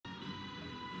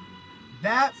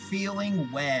that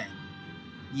feeling when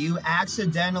you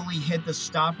accidentally hit the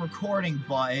stop recording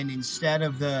button instead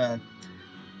of the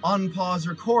unpause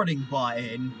recording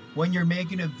button when you're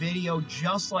making a video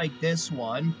just like this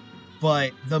one,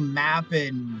 but the map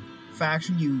and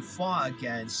faction you fought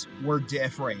against were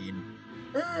different.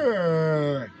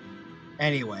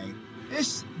 Anyway,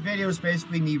 this video is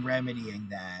basically me remedying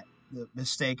the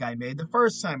mistake I made the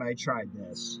first time I tried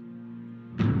this.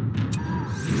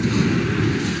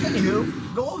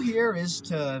 Anywho, goal here is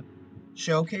to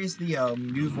showcase the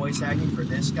new voice acting for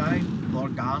this guy,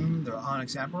 Lorgan, the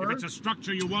Onyx Emperor. If it's a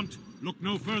structure you want, look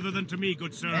no further than to me,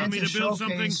 good sir. And Me to to build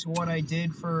showcase something. what I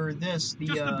did for this, the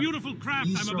Just the beautiful craft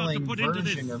I'm about to Easterling put into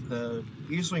this. version of the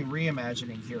Easterling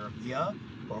reimagining here of the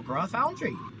Bokra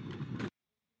Foundry.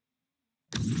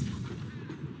 Can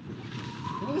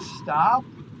you stop?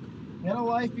 Get a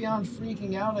life beyond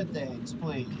freaking out at things,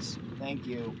 please. Thank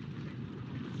you.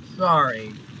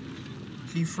 Sorry.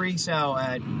 She freaks out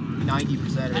at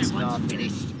 90% of stuff,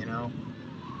 you know?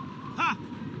 Ha!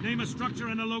 Name a structure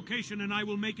and a location and I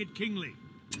will make it kingly.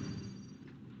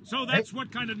 So that's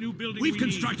what kind of new building We've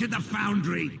constructed the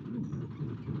foundry.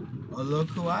 Oh, look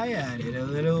who I added. A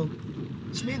little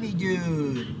smithy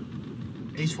dude.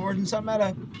 He's forging something out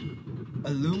of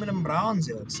aluminum bronze,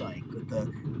 it looks like. With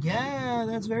the... Yeah,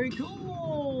 that's very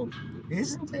cool.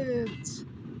 Isn't it?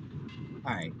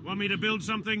 Alright. Want me to build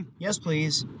something? Yes,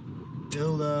 please.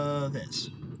 Build, this.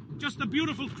 Just the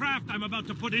beautiful craft I'm about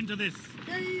to put into this.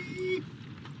 Yay!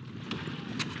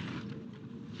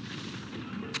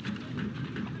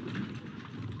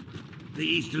 The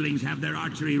Easterlings have their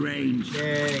archery range.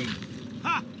 Yay!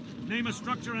 Ha! Name a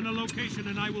structure and a location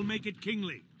and I will make it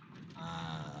kingly.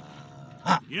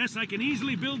 Yes, I can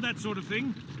easily build that sort of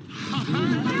thing.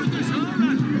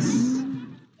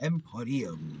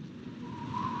 Emporium.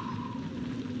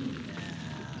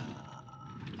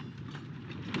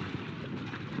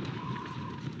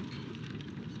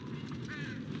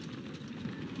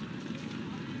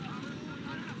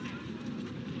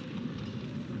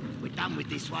 We're done with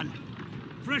this one.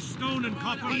 Fresh stone and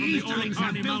copper The from the Easterlings have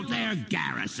Onyx built Emperor. their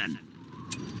garrison.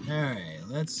 Alright,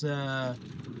 let's, build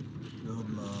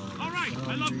Alright,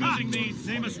 I love building these.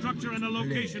 Name a structure and a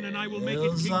location and I will make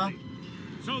it kingly.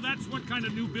 So that's what kind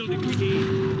of new building we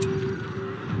need.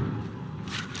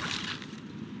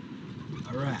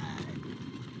 Alright.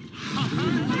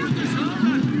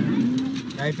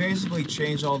 I basically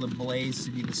changed all the blades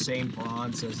to be the same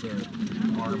bronze as their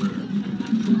armor.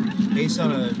 Based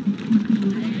on a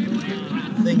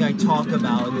thing I talk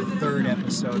about in the 3rd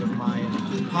episode of my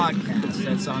podcast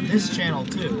that's on this channel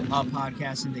too, a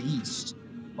podcast in the East.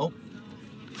 Oh,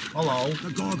 hello. The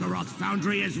Gorgoroth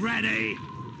foundry is ready.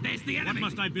 There's the enemy.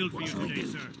 What must I build for you today,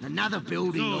 sir? Another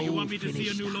building. So, you want me to see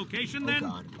a new location then? Oh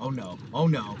god, oh no, oh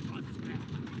no.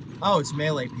 Oh, it's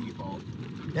melee people.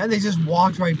 Yeah, they just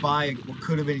walked right by what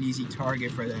could have been an easy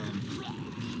target for them.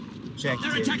 Check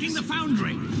They're this. attacking the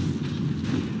foundry.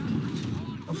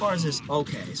 How far is this?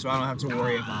 Okay, so I don't have to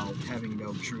worry about having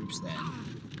no troops then.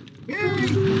 Yay!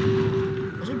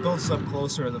 I should build stuff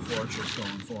closer to the fortress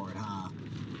going forward, huh?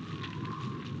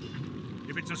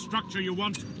 If it's a structure you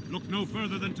want, look no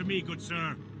further than to me, good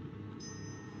sir.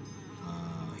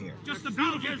 Here. Just the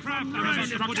beautiful craft I'm about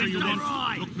to put into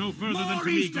this. Look no further than to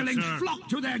me, good Easterlings sir. flock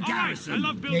to their garrison. I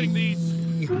love building these.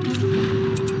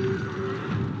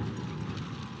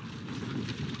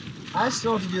 I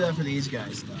still have to do that for these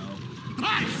guys, though.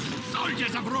 Price!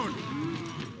 Soldiers of Rune!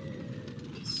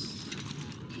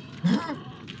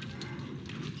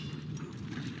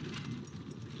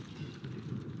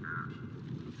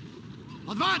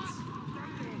 Advance!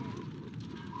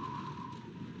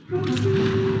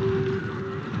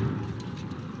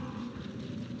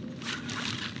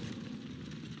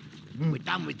 We're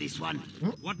done with this one.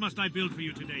 What must I build for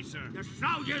you today, sir? The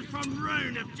soldiers from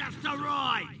Rune have just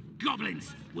arrived!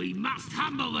 Goblins, we must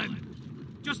humble them!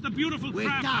 Just the beautiful We're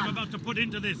craft done. I'm about to put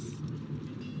into this.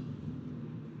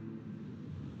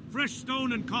 Fresh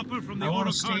stone and copper from the I want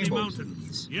a Orocardi stable,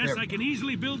 Mountains. please. Yes, There I we can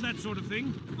easily build that sort of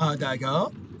thing. Did I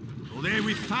go? Today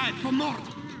we fight for more.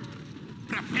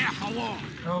 Prepare for war.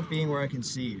 Oh, being where I can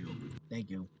see you. Thank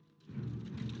you.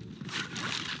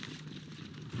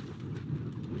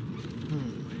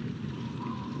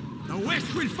 The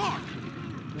West will fall.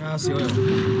 Yeah, I'll see what.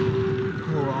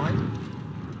 Cool, right?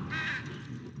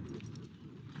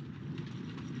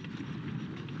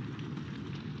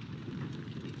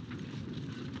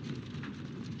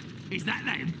 Is that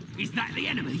them? Is that the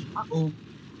enemy? Uh-oh.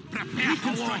 Prepare for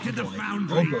war. The Oh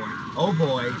foundry. boy. Oh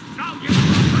boy.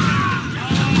 Soldiers.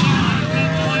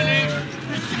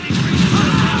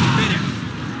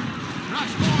 Rush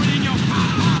forward in your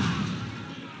power.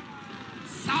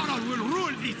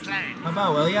 this land. How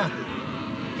about, will ya?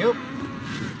 Yep.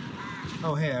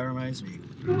 Oh, hey, that reminds me.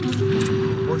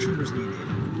 More troopers needed.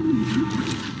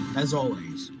 As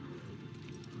always.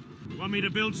 Want me to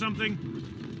build something?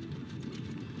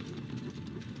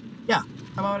 Yeah.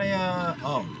 How about a,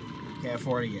 oh. Can't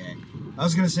afford it yet. I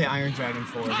was gonna say Iron Dragon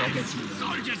Forge. I can see that.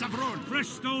 Soldiers have run. Fresh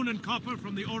stone and copper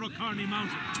from the Orokarni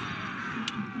Mountains.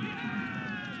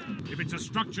 If it's a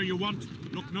structure you want,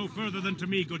 look no further than to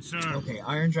me, good sir. Okay,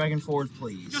 Iron Dragon Forge,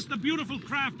 please. Just the beautiful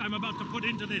craft I'm about to put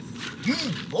into this.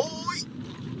 Boy!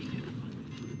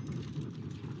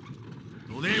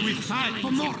 Today we fight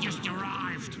for more. Just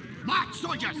arrived. March,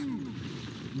 soldiers.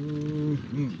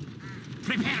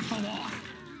 Prepare for war.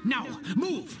 Now,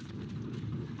 move.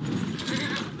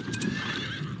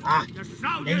 Ah, The dang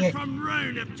soldiers it. from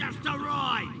Rune have just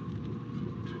arrived.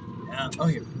 Oh,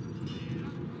 here.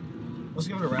 Let's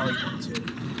give it a rally point, too.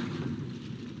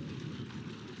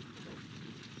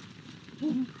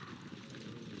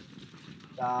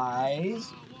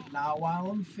 Guys, not while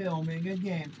I'm filming a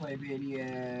gameplay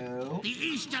video. The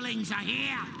Easterlings are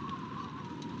here.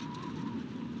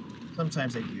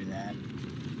 Sometimes they do that.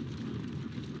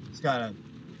 Just gotta,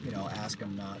 you know, ask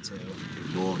them not to.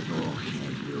 Mordor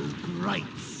can build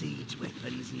great siege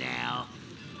weapons now.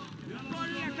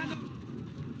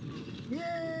 Yay!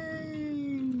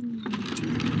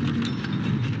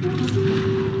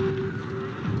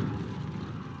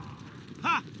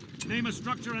 Ha! Name a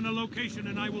structure and a location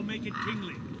and I will make it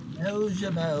kingly. How's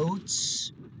your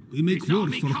boats? We make war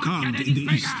for Kang in the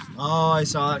east. Oh, I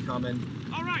saw that coming.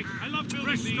 All right, I love building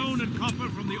fresh stone and copper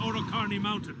from the Orokarni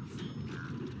Mountains.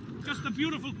 Just the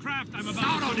beautiful craft I'm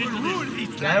about to put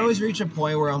into this. I always reach a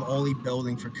point where I'm only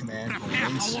building for command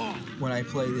points when I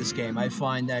play this game. I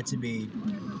find that to be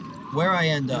where I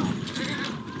end up.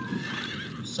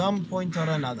 Some point or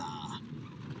another.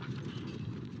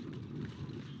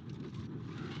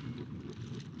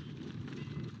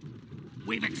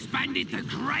 We've expanded the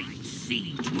great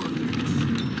siege works.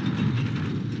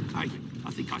 I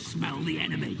think I smell the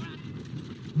enemy.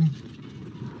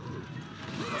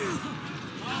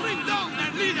 Bring down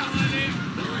their leader!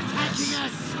 They're attacking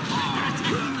us! They're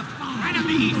attacking the farm!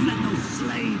 Enemies! Let those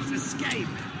slaves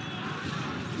escape!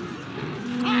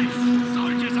 Guys!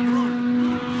 Soldiers have run!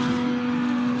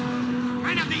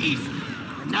 Men of the east!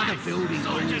 Another building!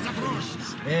 Soldiers have rushed!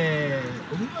 Hey.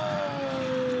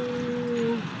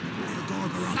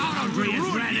 Soundry is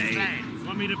ready!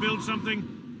 Want me to build something?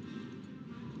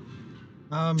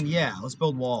 Yeah, let's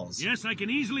build walls. Yes, I can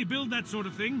easily build that sort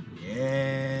of thing.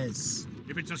 Yes.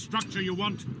 If it's a structure you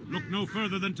want, look no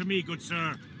further than to me, good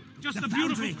sir. Just the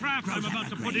beautiful craft I'm about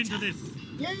to put into this.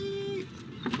 Yay!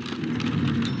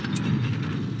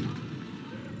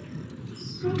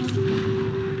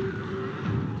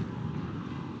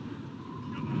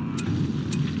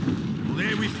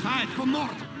 Today we fight for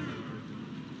Mordor!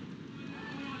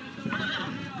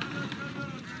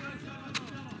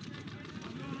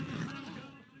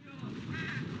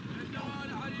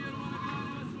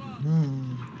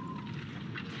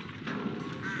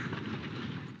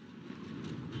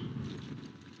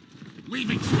 We've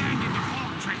expanded the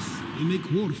fortress. We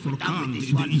make war for Kang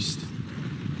in the east.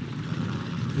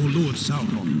 For Lord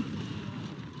Sauron.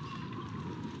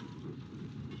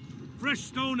 Fresh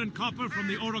stone and copper from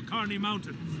the Orokarni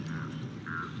Mountains.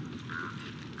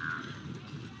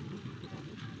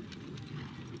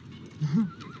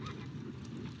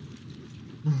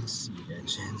 Sea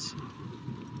engines.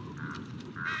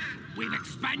 We've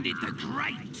expanded the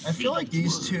great. I feel like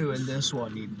these two and this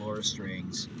one need lore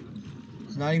strings.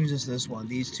 It's not even just this one.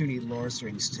 These two need lore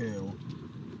strings too.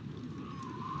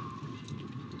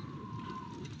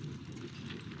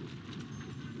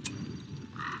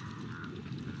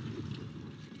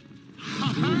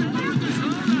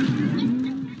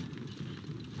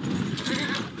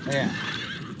 Yeah.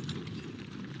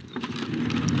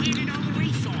 Needed all the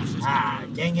resources. Ah,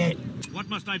 dang it. What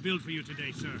must I build for you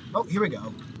today, sir? Oh, here we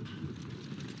go.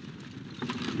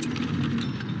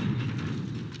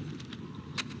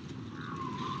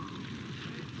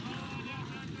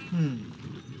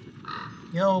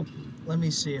 You know, let me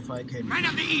see if I can. Men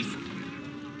of the east.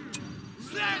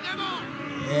 Slay them all.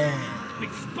 Yeah.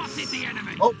 We've spotted the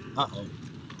enemy. Oh, uh-oh.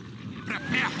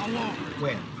 Prepare for war.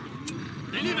 Where?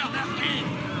 Deliver them in.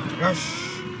 Gosh.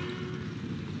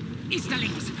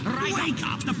 Easterlings, wake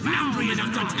up! The foundry is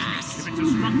under attack! If it's a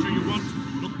structure you want,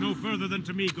 look no further than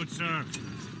to me, good sir.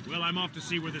 Well, I'm off to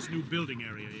see where this new building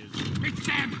area is. It's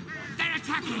them! They're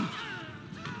attacking!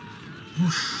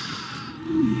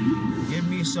 Give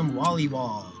me some wally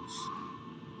walls.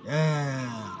 Yeah.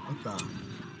 What the?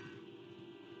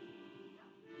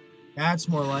 That's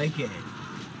more like it.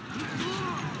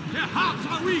 Their hearts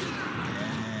are weak.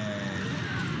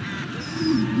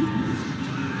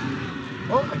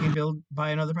 Oh, I can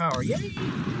buy another power. Yay!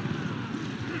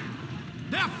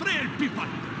 They're frail people.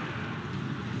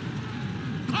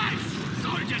 Christ,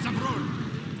 soldiers of Rome.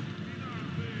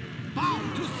 Bow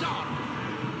to sorrow.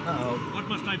 Uh-oh. What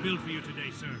must I build for you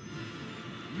today, sir?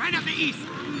 Men of the East.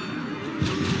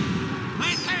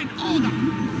 Maintain order.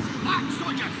 March,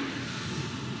 soldiers.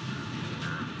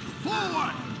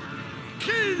 Forward.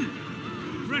 Kill.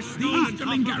 Fresh The stone and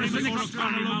Easterling copper from garrison the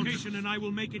extract Orocana mounts. location, and I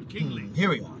will make it kingly. Here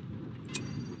we go.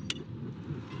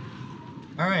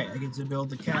 Alright, I get to build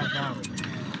the cavalry.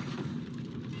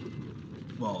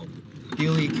 Well, the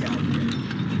elite cavalry.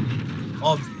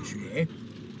 Obviously.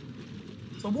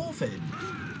 It's a wolfhead.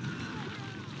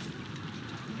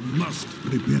 We must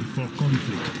prepare for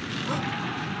conflict.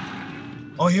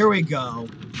 Oh, here we go.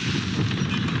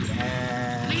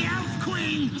 Yeah. The Elf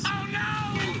Queen. Oh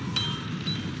no!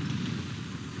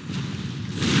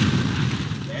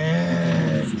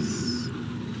 Yes.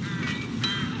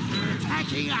 They're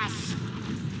attacking us.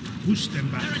 Push them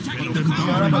back. They're attacking Put the them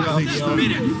power. down Shut where up, they yo. stand. Slay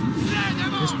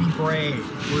them Just all. be brave.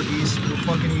 We're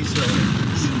fucking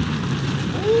Easterlings.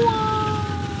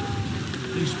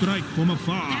 They strike from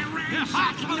afar. Their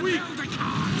hearts are weak.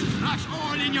 Rush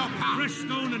all in your power. Fresh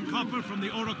stone and copper from the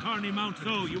Orocana Mount.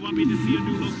 So, you want me to see a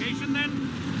new location then?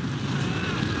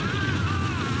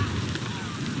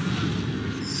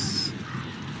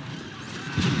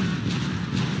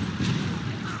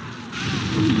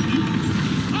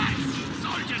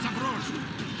 Soldiers of Rome.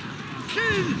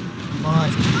 Kill. Come on.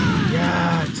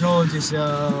 Yeah, I told you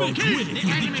so. Kill the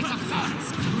enemies of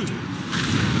swords.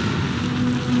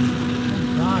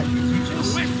 God, did you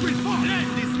just... West will fall. Let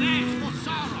this land for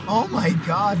sorrow. Oh my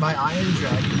god, my Iron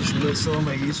Dragon just lit some of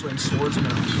my Eastling swordsmen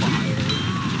on fire.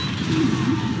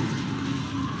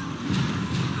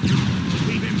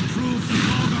 We've improved the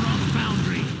order of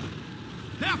foundry.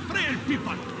 They're frail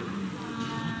people.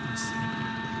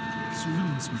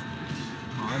 Surrounds me.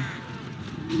 Come on.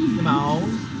 Come on.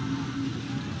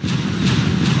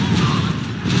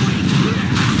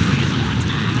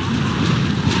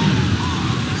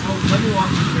 So, let me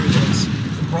walk you through this.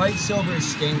 The bright silver is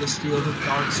stainless steel, the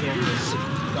dark silver is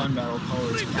gunmetal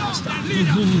colors cast on. The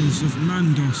halls of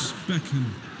Mandos beckon.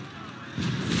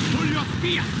 Pull your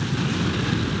spear.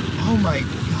 Oh my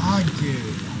god,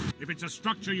 dude. If it's a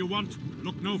structure you want,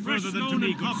 look no further than to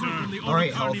me, good sir.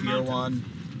 Alright, healthier one.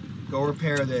 Go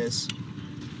repair this.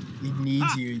 It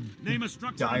needs you, Name a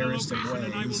structure direst and of a location,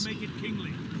 and I will ways. make it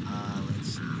kingly. Let's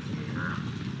see here.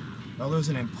 Oh, there's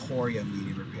an Emporium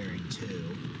needed repairing too.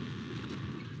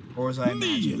 Or was I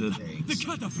imagining things?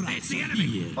 It's the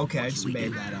enemy. Okay, I just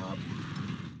made that up.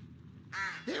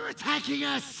 They're attacking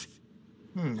us.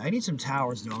 I need some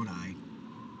towers, don't I?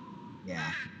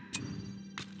 Yeah.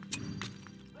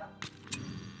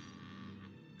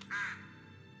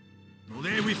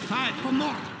 Today we fight for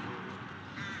more.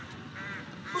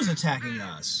 Who's attacking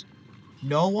us?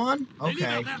 No one?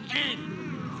 Okay.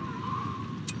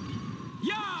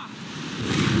 Yeah.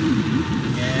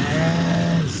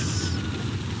 Yes.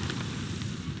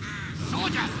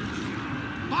 Soldiers,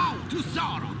 bow to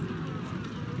sorrow.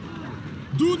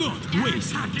 Do not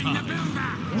waste Attacking the time. builder.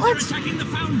 What? They're attacking the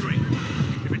foundry.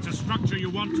 If it's a structure you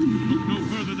want, look no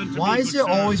further than to Why me, is good it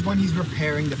sir. always when he's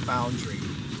repairing the foundry?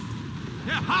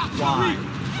 Their hearts are Why? weak.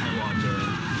 I wonder.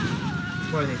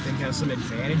 What, do they think they have some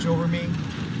advantage over me?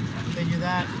 If they do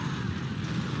that?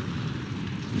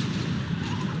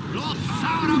 Lord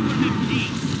Sauron will be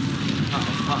pleased.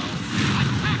 Uh-oh.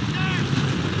 Attack them.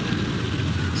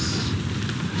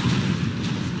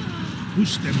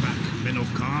 Push them back, men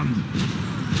of Khan.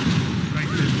 Strike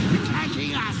them quickly.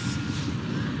 Attacking us.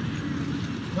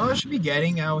 You know what I should be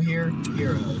getting out here?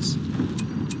 Heroes.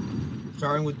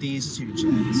 Starting with these two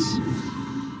jets.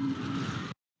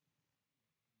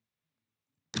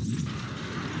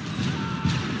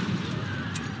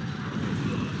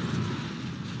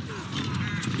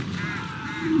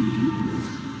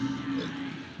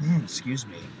 Excuse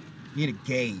me. Need a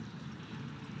gate.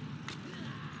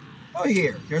 Oh,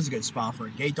 here's a good spot for a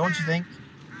gate, don't you think?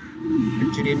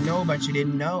 But you didn't know, but you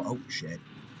didn't know. Oh, shit.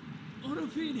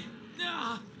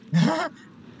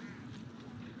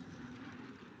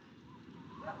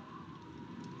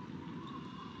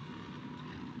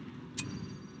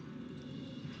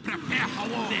 Prepare for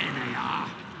war. There they are.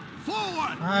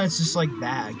 Forward. It's just like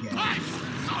that again.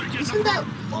 Christ, soldiers Isn't of that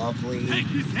lovely? take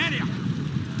this area.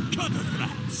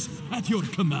 Cataphracts, at your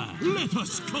command, let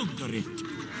us conquer it.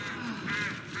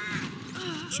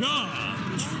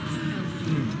 Charge!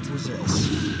 Who's this?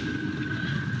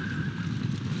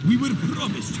 We were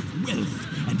promised wealth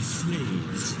and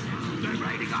slaves. They're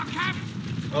raiding our camp?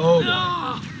 Oh,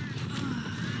 No!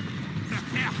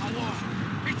 Prepare for war.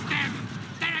 It's them.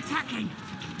 They're attacking.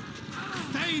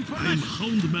 I'm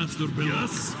Houndmaster Bella.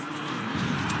 Yes.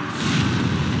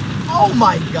 oh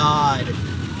my god! You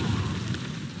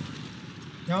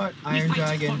know what? Iron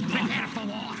Dragon. Prepare for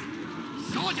war.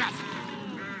 Soldiers!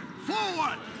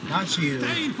 Forward! Not you.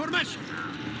 Stay in formation.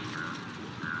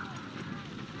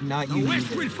 Not The you West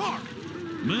either. will fall.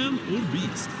 Man or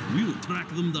beast, we will track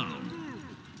them down.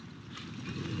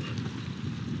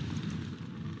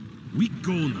 We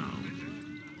go now.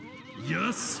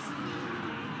 Yes?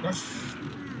 Rush.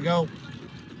 Go.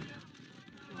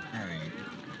 Alright.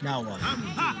 Now what?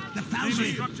 The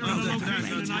foundry structure and the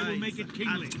location, and I will make it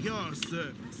kingly. At your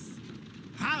service.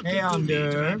 How Hey, could you be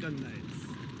Under. Dragon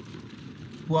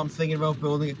Knights? Well, I'm thinking about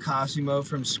building a costume mode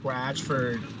from scratch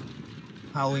for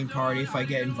Halloween party if I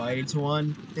get invited to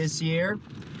one this year.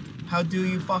 How do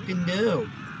you fucking do?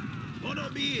 Follow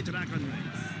me, Dragon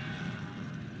Knights.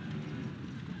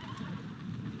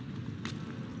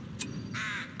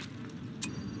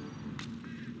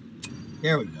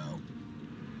 There we go.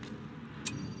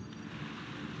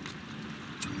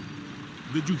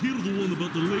 Did you hear the one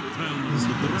about the lake town This is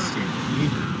and the good dragon?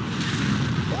 shit.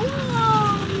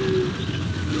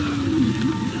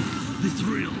 The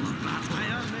thrill of battle. I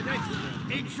am an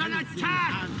expert. It's an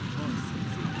attack! And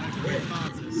horses. Great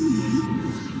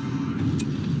bosses.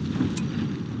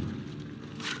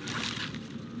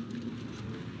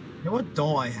 You know what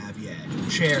don't I have yet?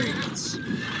 Chariots.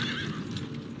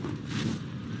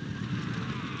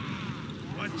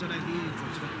 What should I need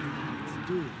for Dragon Knights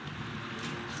to do?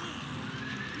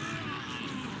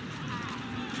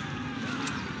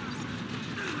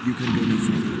 You can go no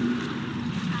further.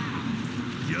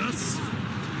 Yes?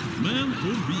 Man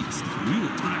or beast, we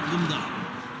will track them down.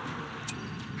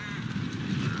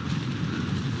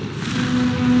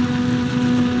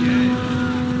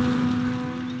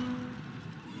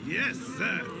 Yes,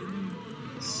 sir.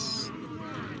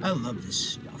 I love this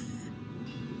stuff.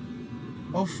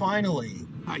 Oh, finally.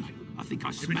 I think I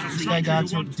If it's smell a This guy structure got you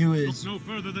to want, do look his no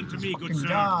further than to me, good fucking sir.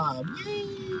 job. Yay!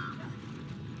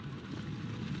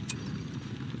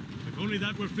 If only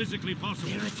that were physically possible.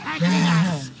 They're attacking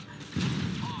Yeah. us!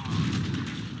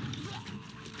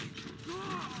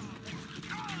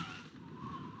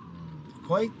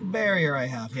 Quite the barrier I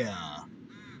have here.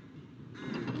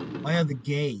 I have the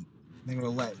gate. I'm gonna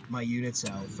let my units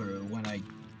out through when I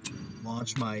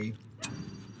launch my.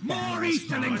 More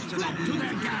Easterlings flock to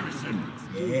their garrison!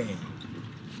 Yeah.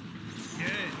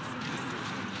 Yes.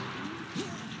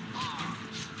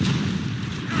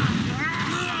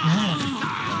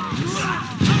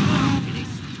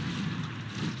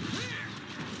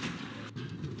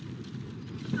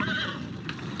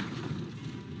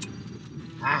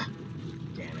 Ah!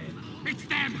 Damn it. It's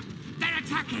them! They're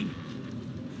attacking!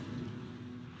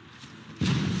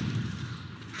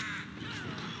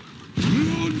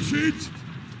 Launch it!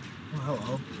 Oh,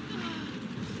 hello.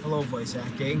 Hello, voice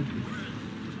acting.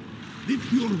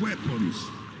 Lift your weapons.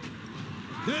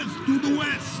 Death to the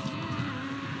west.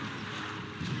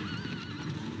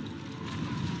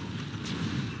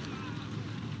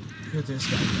 Look what this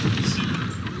guy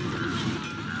does.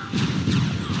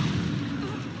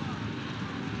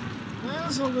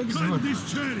 That's all good. Cut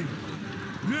this cherry.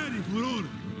 Ready for order.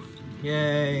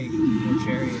 Yay! More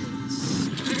chariots.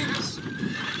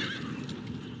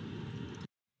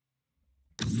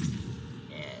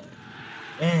 Yeah.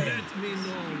 And Let me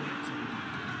know what to do.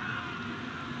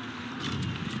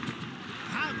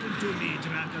 Happen to me,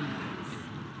 Dragon Knights.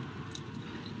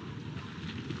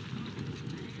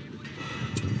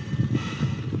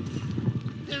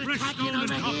 Fresh stone and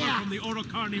copper from the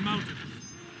Orocarni Mountains.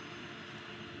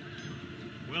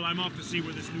 Well, I'm off to see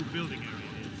where this new building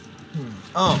area is.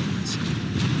 oh,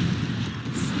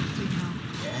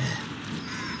 yeah.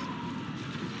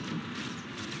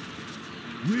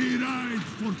 We ride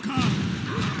for Khan.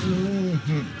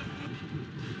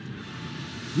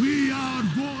 We are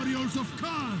warriors of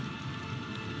Khan.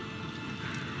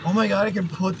 Oh my god, I can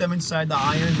put them inside the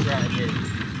Iron Dragon.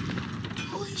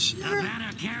 Holy shit! The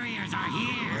banner carriers are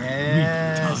here!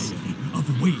 Yes. Tired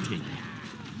of waiting.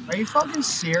 Are you fucking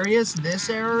serious? This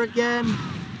error again?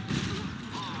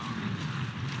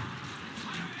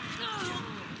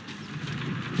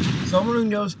 Someone who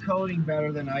knows coding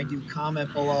better than I do,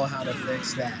 comment below how to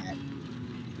fix that.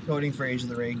 Coding for Age of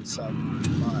the Ring, some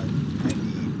I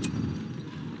need.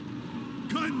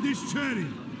 Cut this cherry.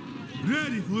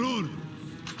 Ready for order.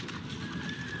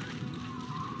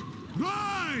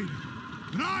 Ride!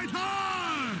 Ride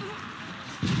hard!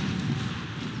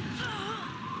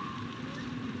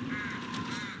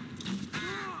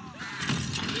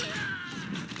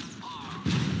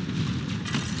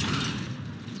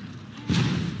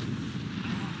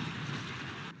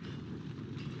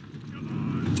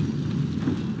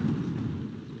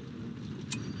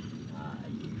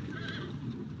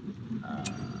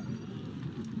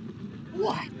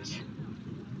 What?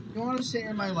 You want to sit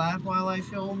in my lap while I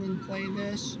film and play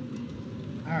this?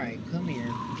 Alright, come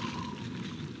here.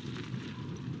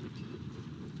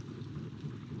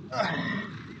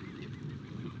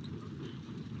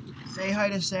 Say hi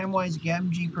to Samwise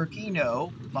Gamgee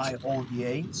Perkino by Old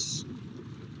Yates.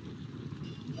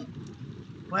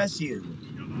 Bless you.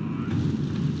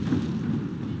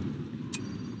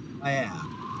 Oh yeah.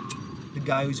 The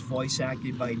guy who's voice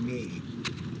acted by me.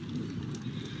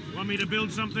 Want me to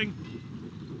build something?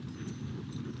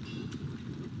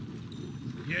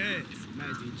 Yes,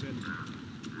 mighty gentleman.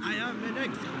 I am an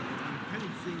expert on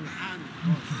fencing and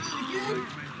horses,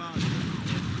 like my father.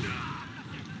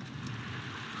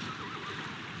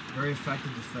 Very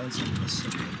effective defense on this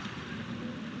side.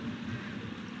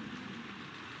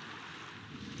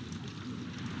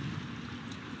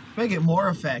 Make it more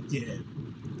effective.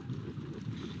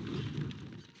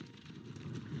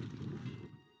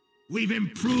 We've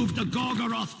improved the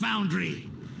Gorgoroth foundry.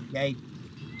 Yay.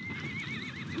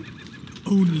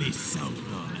 Only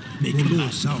Sauron make Lord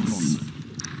madness.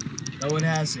 Sauron. No, it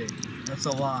hasn't. That's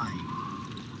a lie.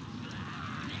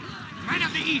 Man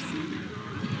of the East!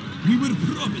 We were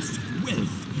promised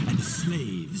wealth and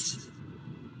slaves.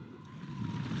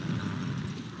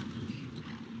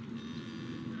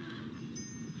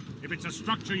 If it's a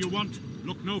structure you want,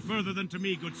 look no further than to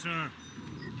me, good sir.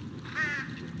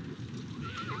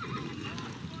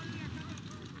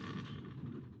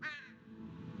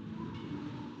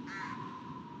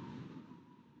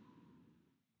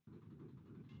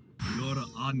 Your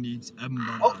Onyx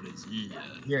Emperor is here.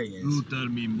 Here he is. You tell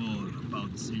me more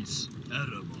about this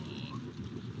Emperor.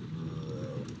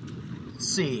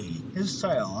 See, his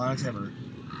title, Onyx Emperor.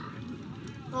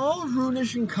 All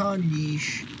Runish and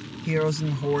Khandish heroes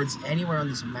and hordes anywhere on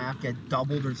this map get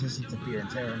doubled resistance to fear and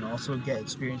terror, and also get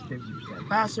experience 50%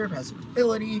 faster, passive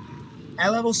ability.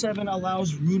 At level 7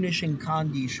 allows Runish and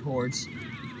Khandish hordes,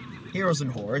 heroes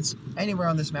and hordes, anywhere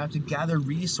on this map to gather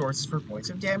resources for points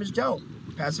of damage dealt.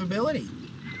 Passive ability.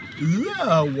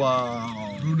 Yeah,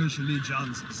 wow. Runish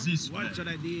legions this way. What should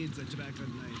I need the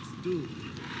Dragon Knights do?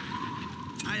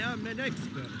 I am an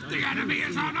expert on The enemy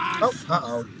is on us! Oh,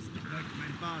 uh-oh. like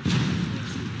my father.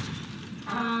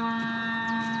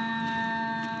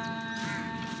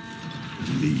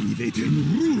 Leave it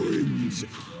in ruins.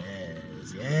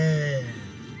 Yes, yes.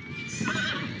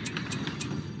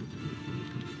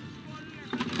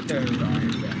 There we are.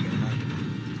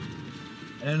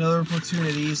 And another platoon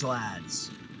of these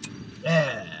lads.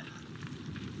 Yeah.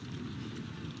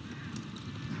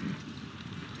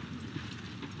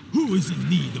 Who is in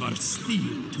need of our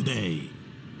steel today?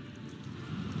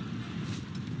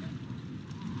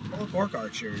 Oh, orc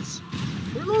archers.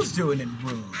 What are those doing in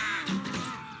Rune?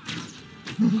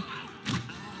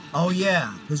 Oh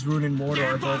yeah, because Rune and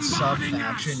Mordor are both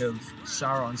sub-faction of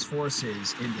Sauron's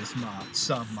forces in this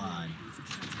sub-mod.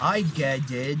 I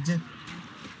get it.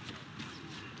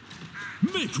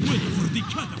 Make way for the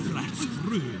cataphracts of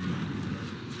ruin.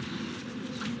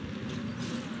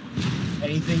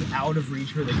 Anything out of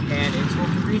reach for the cannons will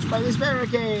be reached by this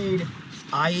barricade.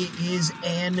 I is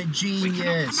an We cannot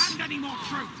genius. command any more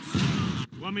troops!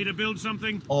 Want me to build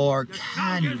something? Or The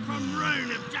can soldiers from we? Rune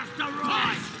have just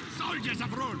arrived! Soldiers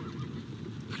of Rune!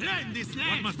 Cleanse this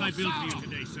land! What must I build for you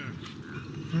today, sir?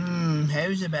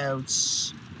 How's about...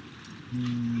 So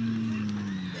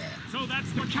that's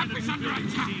what kind camp of is new under building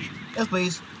attack. we need. Yes,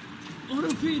 please.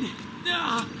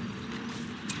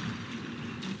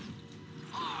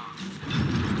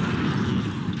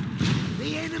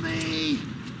 The enemy!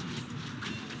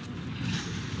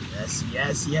 Yes,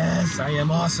 yes, yes. I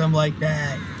am awesome like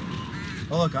that.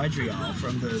 Oh, look, Idrial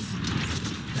from the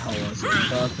hell was it?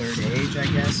 The Third Age, I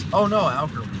guess. Oh no,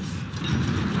 Alchemy.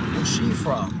 Where's she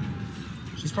from?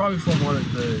 She's probably from one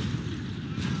of the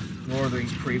Lord of the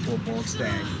Rings prequel books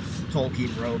that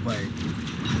Tolkien wrote, but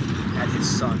had his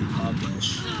son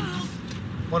publish.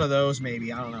 One of those,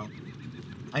 maybe. I don't know.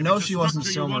 I know It's a she wasn't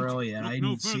structure you want. Silmarillion. I Look no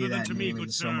didn't see further than that to me, name in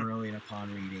good sir. Silmarillion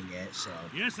upon reading it, so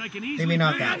Yes, I can easily maybe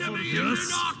not build that one. one. Enemy in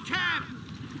our camp!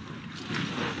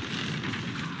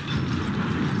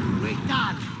 We're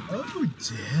done! Oh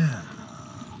dear.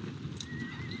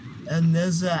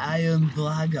 Another Iron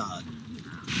Blackguard.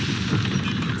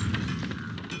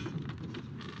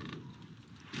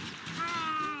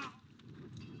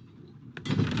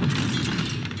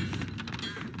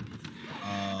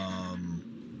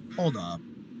 Hold up.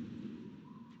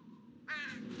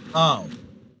 Oh.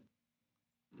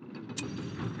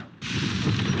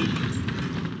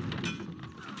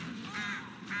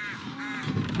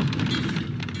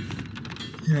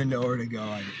 I know where to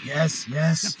go. Yes, The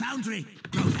yes. foundry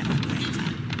grows ever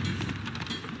greater.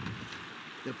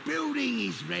 The building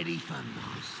is ready for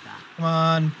master. Come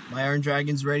on, my Iron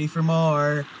Dragon's ready for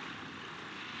more.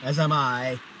 As am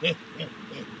I.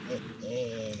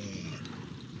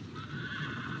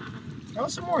 Oh,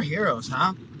 some more heroes,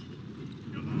 huh?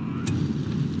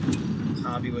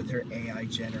 Hobby with her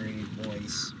AI-generated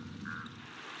voice.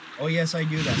 Oh yes, I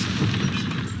do that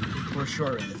sometimes. For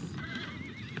sure,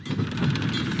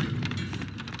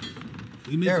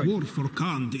 We make war for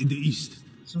Khan in the east.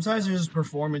 Sometimes there's this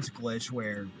performance glitch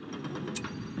where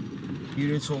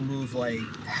units will move like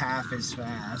half as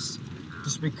fast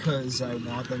just because I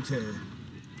want them to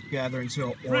gather into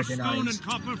an Fresh stone and organized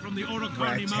copper from the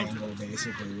Orokarni rectangle, Mountains.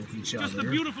 basically, with each Just the other.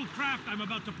 beautiful craft I'm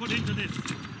about to put into this.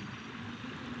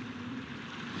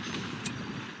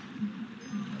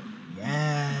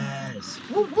 Yes!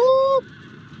 Whoop whoop!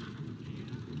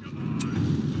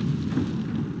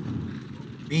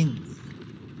 Bing!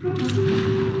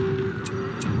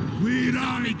 We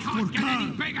ride for Can't get any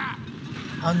Khan. bigger.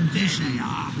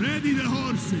 Unvision. Ready the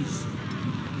horses.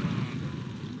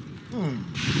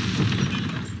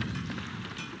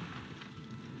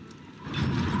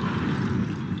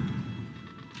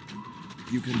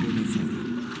 You can go no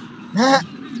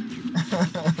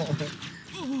further.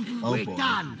 Oh We're boy.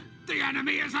 done. The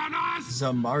enemy is on us.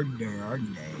 Zamarder,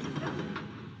 aren't they?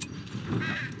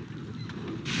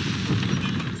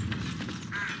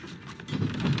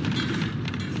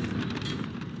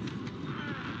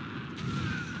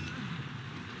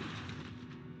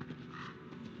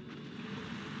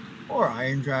 Or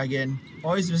Iron Dragon.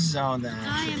 Always misses out on that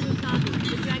I action. am Ricardo,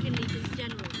 the Dragon Leader's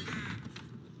general.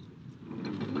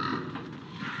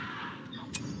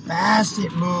 Fast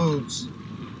it moves.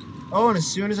 Oh, and as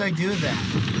soon as I do that.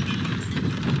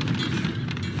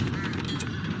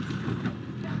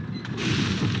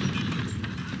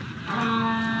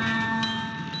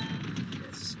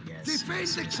 Yes, Defend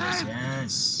the yes, camp.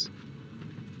 yes.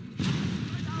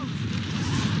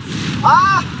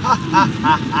 Ah!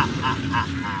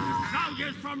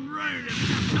 Soldiers from Rune have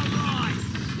just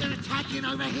arrived. They're attacking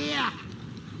over here.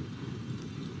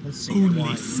 Let's see. I Only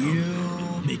want so you,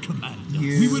 may command us.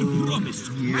 you, We were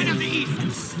promised you, Men of the East.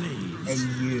 and slaves.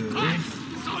 and you. Yes,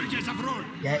 soldiers of Rune.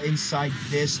 Get inside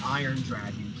this Iron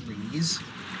Dragon, please.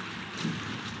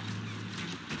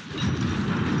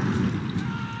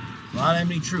 Not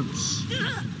enemy troops.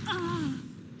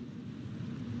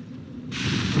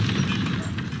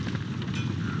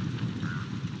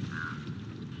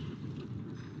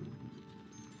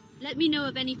 Let me know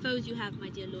of any foes you have, my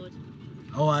dear lord.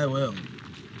 Oh, I will.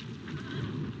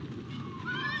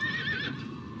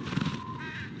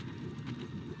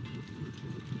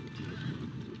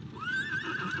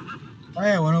 Oh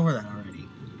yeah, I went over that already.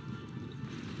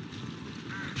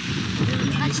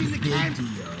 Attacking the Big camp. deal.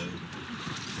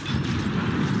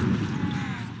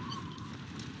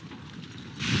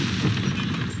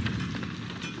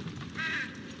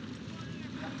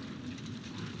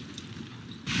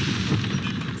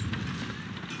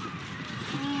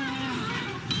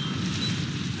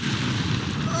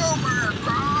 Oh my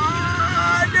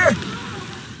god!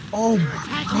 Oh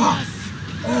my god!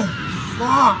 Oh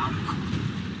fuck!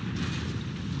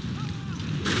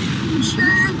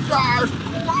 Jesus Christ!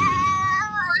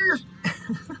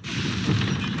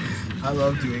 I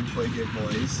love doing Plinkett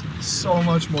voice. So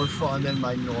much more fun than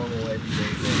my normal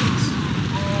everyday voice.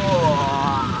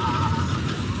 Oh.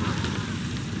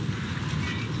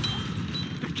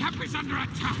 The camp is under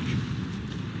attack.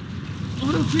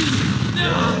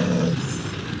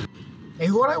 Yes. Hey,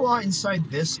 who would I want inside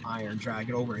this Iron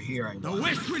Dragon over here? I The want.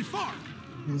 West will fall.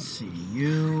 Let's see,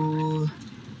 you,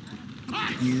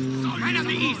 Men of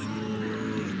the East.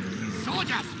 you.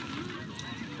 Soldiers.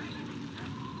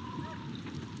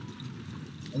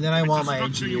 And then I want my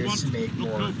Structure you engineers want? to make Look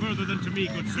more. no further than to me,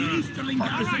 good sir. Easterling All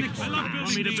garrison right, explodes.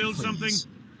 want me to build Please. something?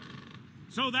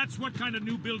 So that's what kind of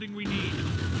new building we need.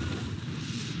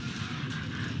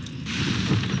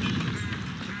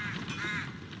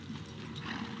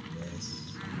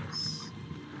 Yes, yes.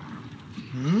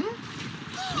 Hmm?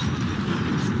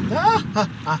 Ah, ha,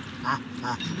 ha, ha,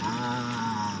 ha,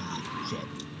 ha. Shit.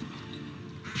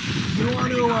 You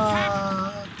want to,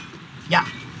 yeah,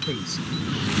 please.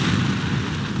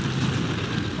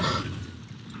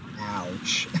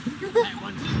 Ouch.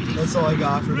 That's all I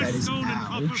got for that Fresh is stone and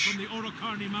copper ouch. from the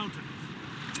Orokarni Mountains.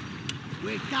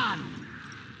 We're done.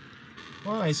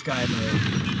 Well, nice guy,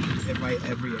 but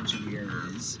every engineer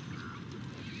is.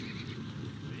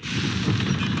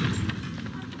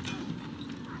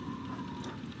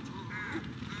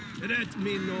 Let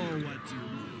me know what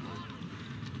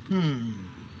you want.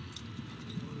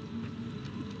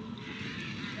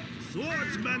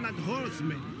 Swordsman and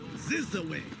horseman, this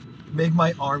way. Make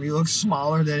my army look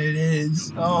smaller than it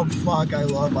is. Oh fuck, I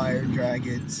love iron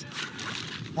dragons.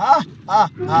 Ah, ah,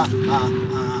 ah, ah,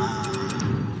 ah.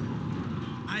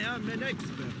 I am an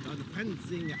expert on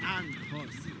fencing and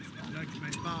horses, like my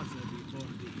father before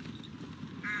me.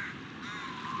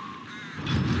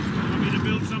 Want me to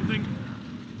build something?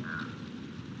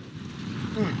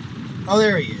 Oh,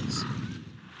 there he is.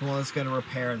 The one that's gonna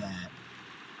repair that.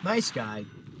 Nice guy.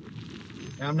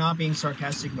 And I'm not being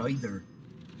sarcastic either.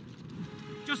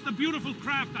 Just the beautiful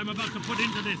craft I'm about to put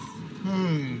into this.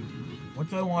 What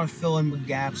do I want to fill in the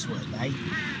gaps with?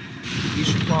 These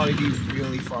should probably be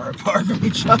really far apart from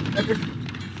each other.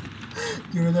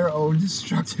 Due to their own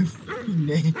destructive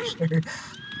nature.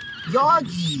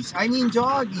 Doggies! I mean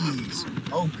doggies!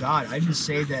 Oh god, I didn't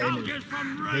say that in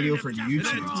a video for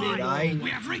YouTube, did I? We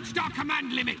have reached our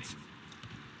command limit.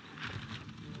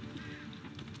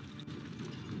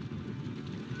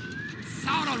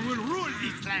 Sauron will rule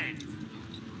these lands.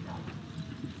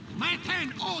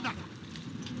 Maintain order.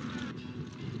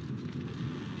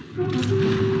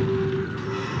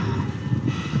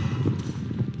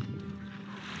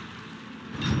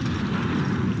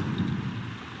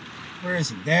 Where is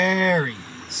he? There he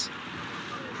is.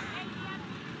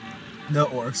 The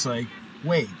orc's like,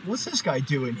 wait, what's this guy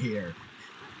doing here?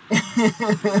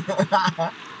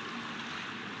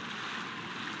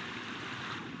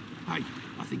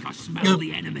 I think I smell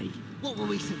the enemy. What were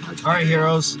we supposed to do? Alright,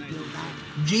 heroes.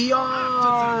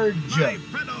 George!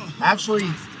 Actually,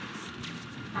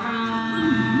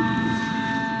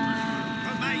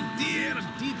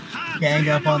 gang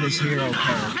up on this hero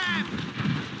card.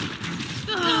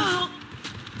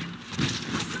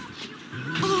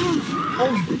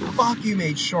 Holy fuck, you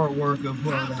made short work of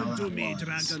whoever the hell that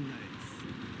was.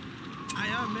 I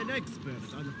am an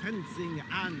expert on fencing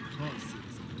and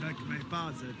horses, like my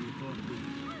father before me.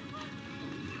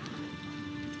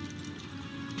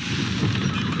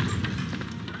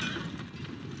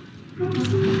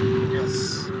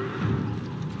 Yes.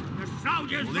 The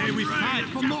soldiers There we fight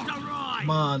for more. Come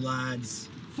on, lads.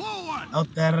 Forward!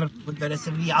 Out there with the rest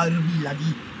of the army,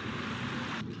 laddie.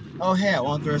 Oh, hey, I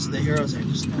want the rest of the heroes I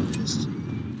just noticed.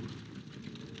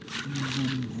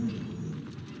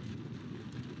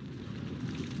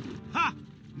 Ha!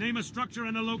 Name a structure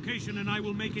and a location and I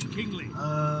will make it kingly.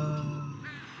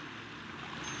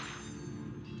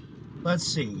 Let's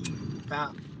see.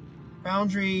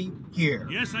 Foundry here.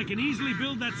 Yes, I can easily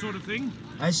build that sort of thing.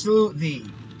 I salute thee.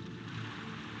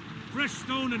 Fresh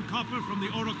stone and copper from the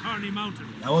Orokarni mountain.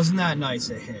 That wasn't that nice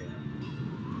of him.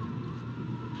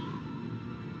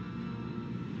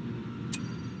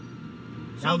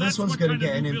 So Now this that's one's what gonna kind of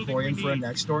get an new building emporium we for a need.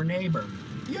 next door neighbor.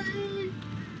 Yay!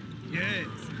 Yes,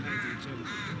 mighty gentlemen.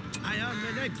 I am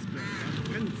an expert on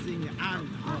fencing and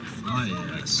horses. Ah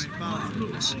yes, Like my father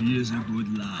Marvelous. before He is a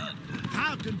good lad.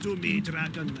 Hearken to me,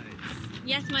 Dragon Knights.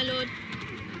 Yes, my lord.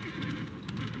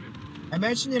 I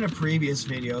mentioned in a previous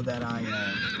video that I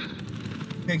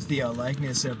picked the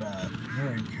likeness of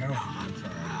Aaron Cohan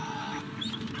for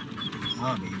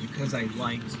Tommy because I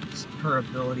liked her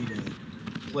ability to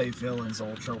play villains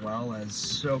ultra well, as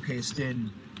showcased in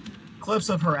clips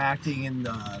of her acting in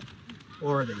the,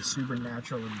 or the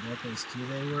Supernatural and Reckless 2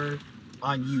 they were,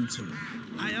 on YouTube.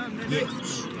 I am an Yes.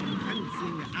 expert on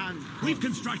fencing and We've horses,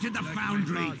 constructed the like my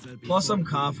foundry. father Plus, before I'm me.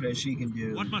 confident she can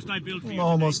do What must I build for you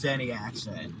almost today? any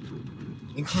accent,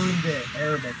 including the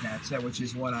Arabic accent, which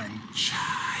is what I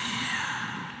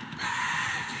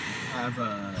have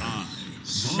a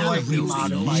slightly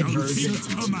modified version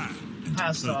of,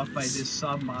 passed off by this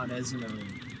submod as an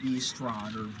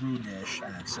Eastron or Runish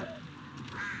accent.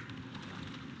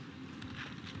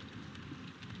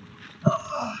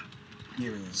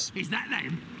 Here it is. Is that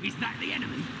them? Is that the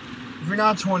enemy? If you're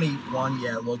not 21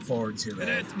 yet, look forward to it.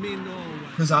 Let me know what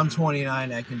Because I'm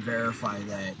 29, I can verify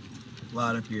that a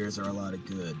lot of beers are a lot of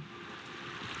good.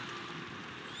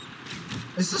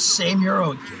 Is the same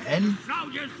hero again?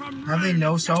 Soldiers from Have they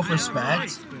no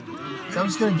self-respect? So I'm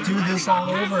just gonna do this all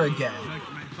over again.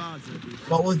 like my father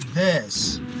before. But with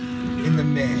this in the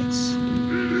mix. It's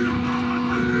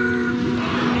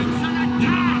an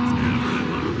attack!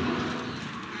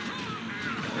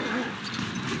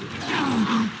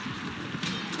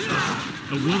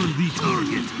 A worthy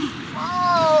target.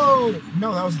 Oh!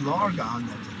 No, that was Largon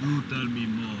that did You tell me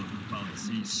more about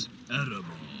this Erebor.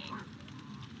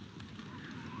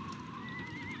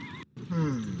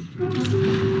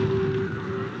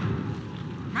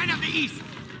 Men of the East!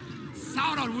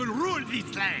 Sauron will rule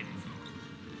these lands!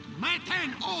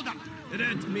 Maintain order!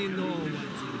 Let me know what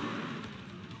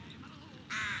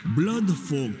Blood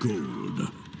for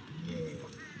gold.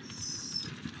 Yes.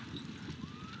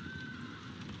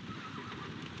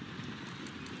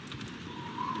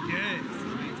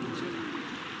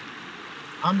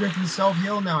 Andre can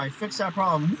self-heal now. I fixed that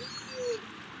problem.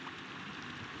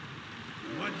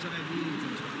 What should I need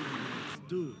to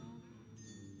do?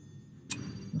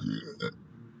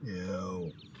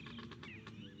 Ew.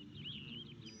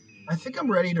 I think I'm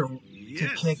ready to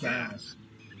kick ass.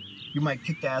 You might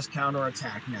kick ass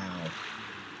counterattack now.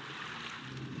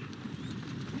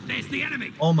 There's the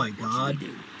enemy. Oh my god.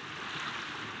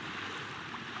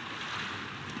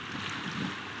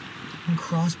 And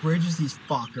cross bridges these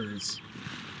fuckers.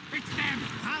 It's them.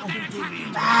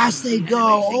 Fast they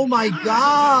go! Oh my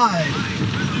god!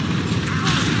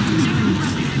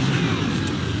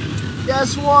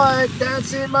 Guess what?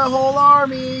 That's it, my whole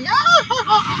army!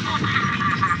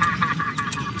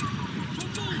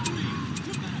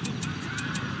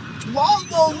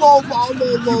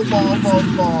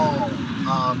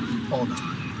 Hold on.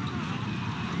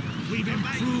 We've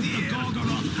improved the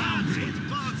Gorgoroth foundry.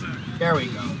 There we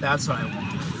go. That's what I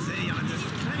want. They are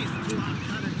disgrace to our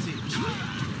heritage.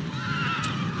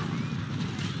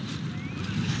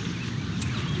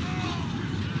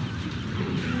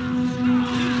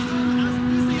 As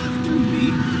busy as can be.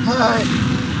 Hey!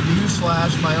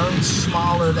 Newsflash, my army's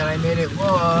smaller than I made it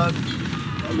look.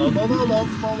 It's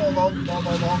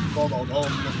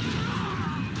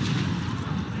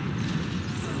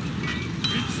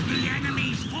the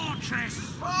enemy's fortress.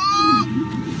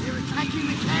 They're attacking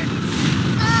the camp.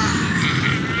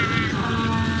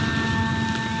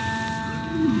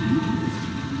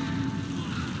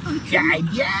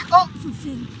 Yeah. Oh!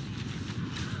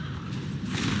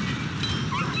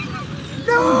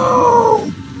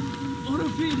 No!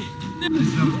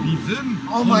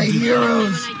 All my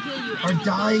heroes are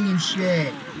dying and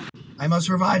shit. I must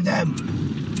revive them.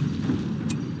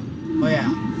 Oh yeah.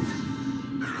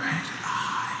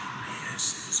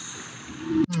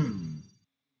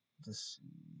 Let's see.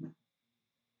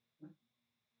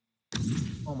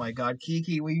 Oh my god,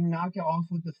 Kiki, will you knock it off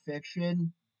with the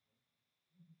fiction?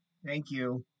 Thank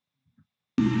you.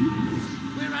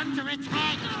 We're under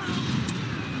attack.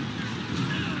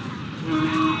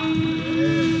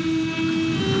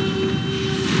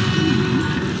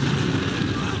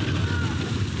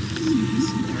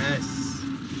 Yes.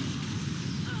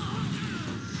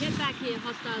 Get back here,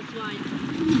 hostile swine.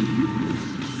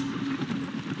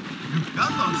 You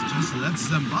cannot just let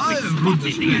them by,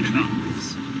 rubbish enemies.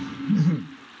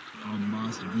 How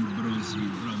must we browse you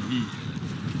from here?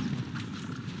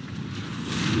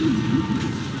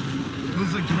 To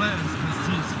the glance with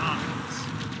these hearts.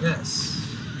 Yes.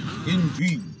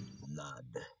 Indeed, lad.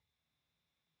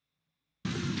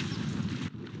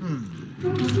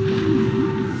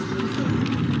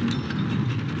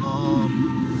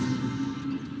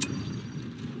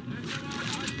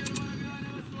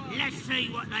 Let's see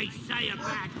what they say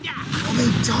about that. Oh,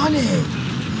 they've done it!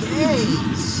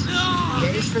 Yays!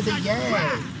 Yays for the yay!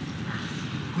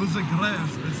 To the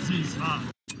glance with these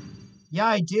hearts. Yeah,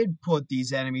 I did put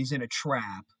these enemies in a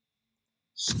trap.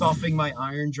 Stuffing my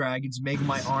iron dragons, making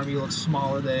my army look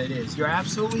smaller than it is. You're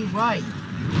absolutely right.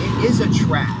 It is a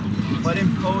trap, but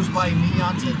imposed by me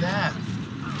onto them.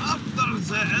 After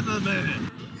the enemy!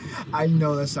 I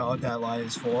know that's not what that line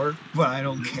is for, but I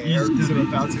don't care because I'm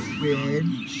about to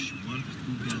win. Each work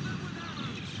together.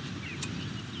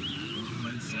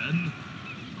 Well then,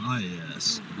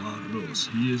 yes, Barros,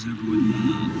 he is a good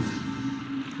lad.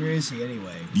 Where is he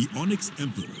anyway? The Onyx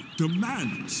Emperor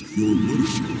demands your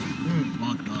worship.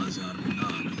 What does our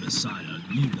God Messiah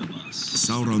need of us?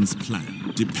 Sauron's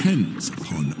plan depends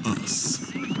upon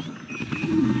us.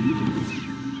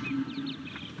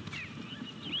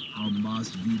 How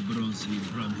must we browse you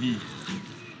from here?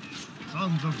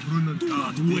 Sons of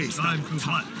Brunantar, it's time to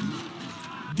fight.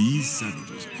 These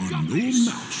savages are no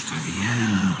match for my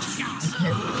legions. I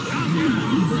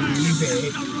can't believe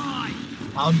it.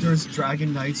 Alder's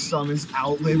Dragon Knight summons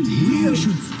outlived him.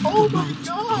 Oh my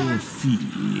god! Fee.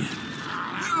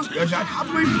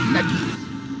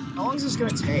 How long is this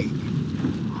gonna take?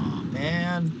 Oh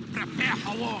man. Prepare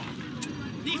for war.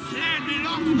 This land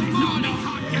belongs to Morning.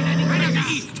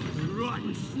 Enemies.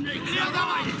 Rotten snakes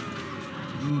alive.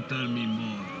 You tell me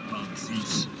more about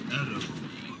this Erebor.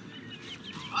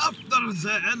 After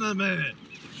the enemy!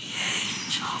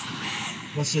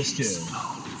 What's this do?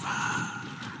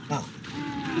 Oh.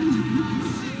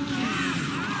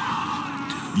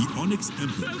 The Onyx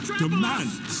Emperor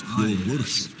demands your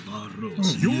worship. Barros,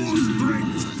 Your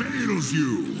strength fails you.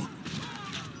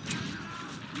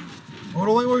 Oh, it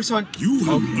only works on. You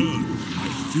have earned my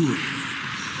fury.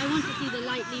 I want to see the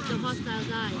light leave the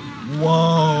hostile's eye.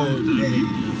 Whoa, baby.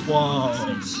 Whoa.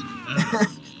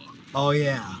 Oh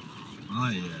yeah.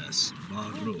 Ah yes,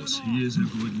 Barros, he is a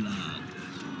good lad.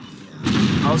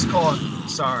 I was calling.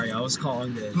 Sorry, I was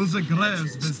calling the. To the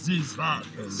graves with these rats.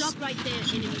 Stop right there,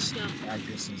 enemy stop.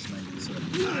 Actresses might so.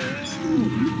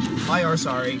 I are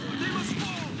sorry.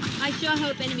 I sure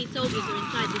hope enemy soldiers are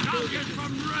inside this building.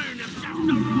 From Rome have just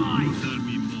arrived. Tell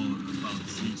me more about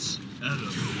this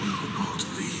error.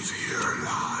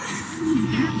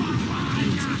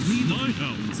 My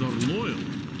hounds are loyal.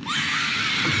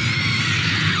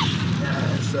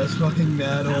 Yes, that's fucking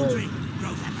metal.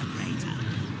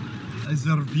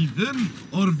 Either we win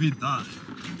or we die.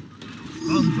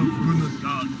 Sons of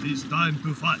Runasgard, it's time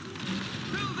to fight.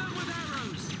 Fill them with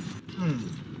arrows.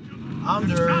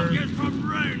 Under. Soldiers from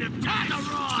Rome have just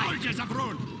arrived. Soldiers of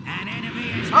Rome. An enemy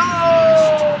is.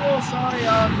 Oh, sorry,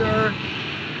 Under.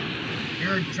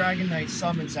 Your Dragon Knight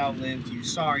summons outlived you.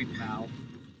 Sorry, pal.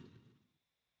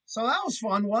 So that was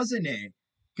fun, wasn't it?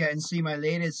 Getting to see my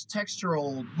latest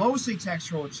textural, mostly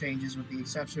textural changes with the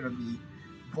exception of the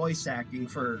voice acting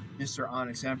for Mr.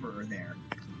 Onyx Emperor there.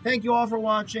 Thank you all for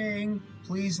watching.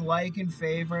 Please like and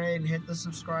favorite and hit the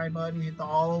subscribe button, hit the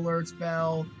all alerts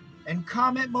bell, and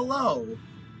comment below.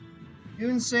 You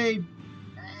can say,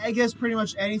 I guess, pretty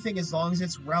much anything as long as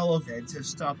it's relevant to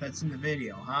stuff that's in the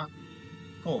video, huh?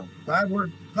 Cool. Glad we're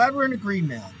in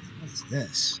agreement. What's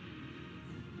this?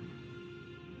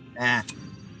 Ah.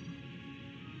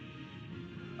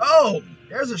 Oh,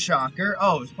 there's a shocker.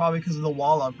 Oh, it's probably because of the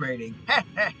wall upgrading. Heh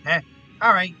heh heh.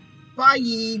 Alright.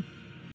 Bye.